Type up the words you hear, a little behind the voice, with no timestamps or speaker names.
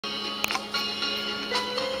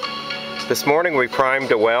This morning we primed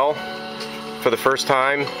a well for the first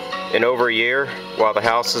time in over a year while the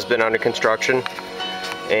house has been under construction,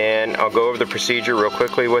 and I'll go over the procedure real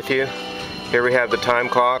quickly with you. Here we have the time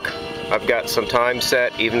clock. I've got some time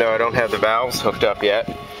set even though I don't have the valves hooked up yet.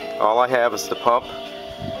 All I have is the pump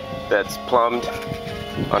that's plumbed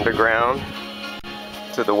underground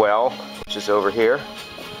to the well, which is over here.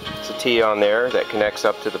 It's a T on there that connects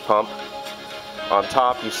up to the pump. On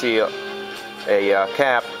top you see a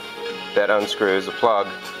cap that unscrews, a plug,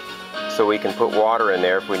 so we can put water in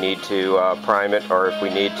there if we need to prime it, or if we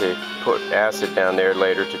need to put acid down there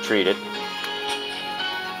later to treat it.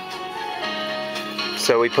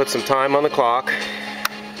 So we put some time on the clock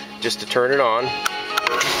just to turn it on.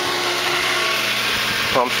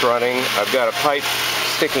 Pump's running. I've got a pipe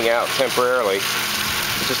sticking out temporarily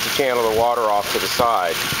just to channel the water off to the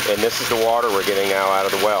side, and this is the water we're getting now out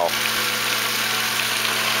of the well.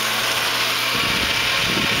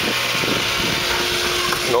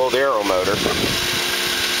 An old aero motor,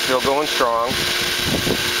 still going strong.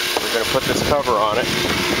 We're going to put this cover on it,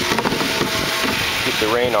 keep the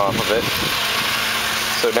rain off of it.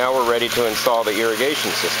 So now we're ready to install the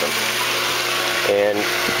irrigation system. And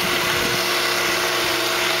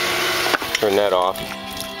turn that off.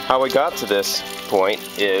 How we got to this point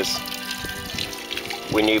is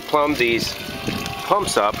when you plumb these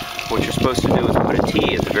pumps up, what you're supposed to do is put a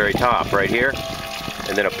T at the very top right here,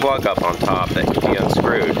 and then a plug up on top that can be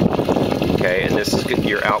unscrewed. Okay, and this is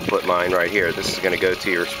your output line right here. This is going to go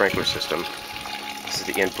to your sprinkler system. This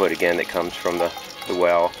is the input again that comes from the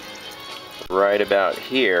well. Right about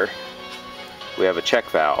here we have a check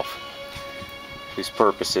valve whose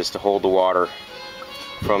purpose is to hold the water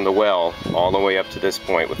from the well all the way up to this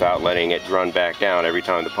point without letting it run back down every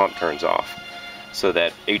time the pump turns off, so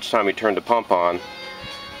that each time we turn the pump on,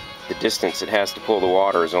 the distance it has to pull the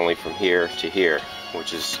water is only from here to here,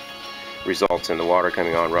 which results in the water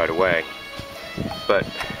coming on right away. But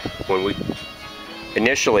when we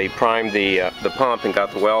initially primed the pump and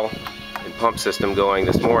got the well and pump system going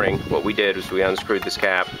this morning, what we did was we unscrewed this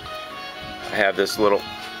cap. I have this little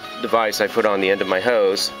device I put on the end of my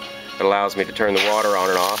hose that allows me to turn the water on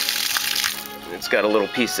and off. And it's got a little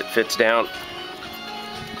piece that fits down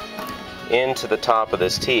into the top of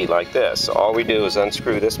this T like this. So all we do is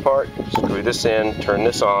unscrew this part, screw this in, turn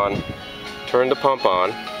this on, turn the pump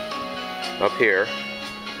on up here,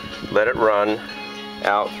 let it run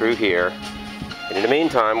out through here. And in the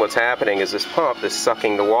meantime, what's happening is this pump is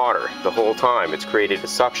sucking the water the whole time. It's created a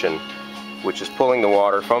suction which is pulling the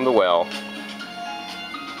water from the well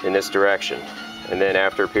in this direction. And then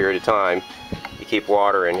after a period of time, you keep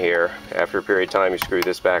water in here. After a period of time, you screw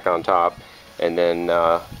this back on top, and then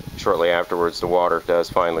shortly afterwards the water does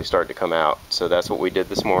finally start to come out. So that's what we did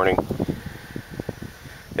this morning.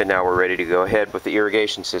 And now we're ready to go ahead with the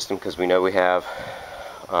irrigation system because we know we have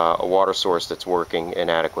a water source that's working and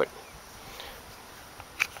adequate.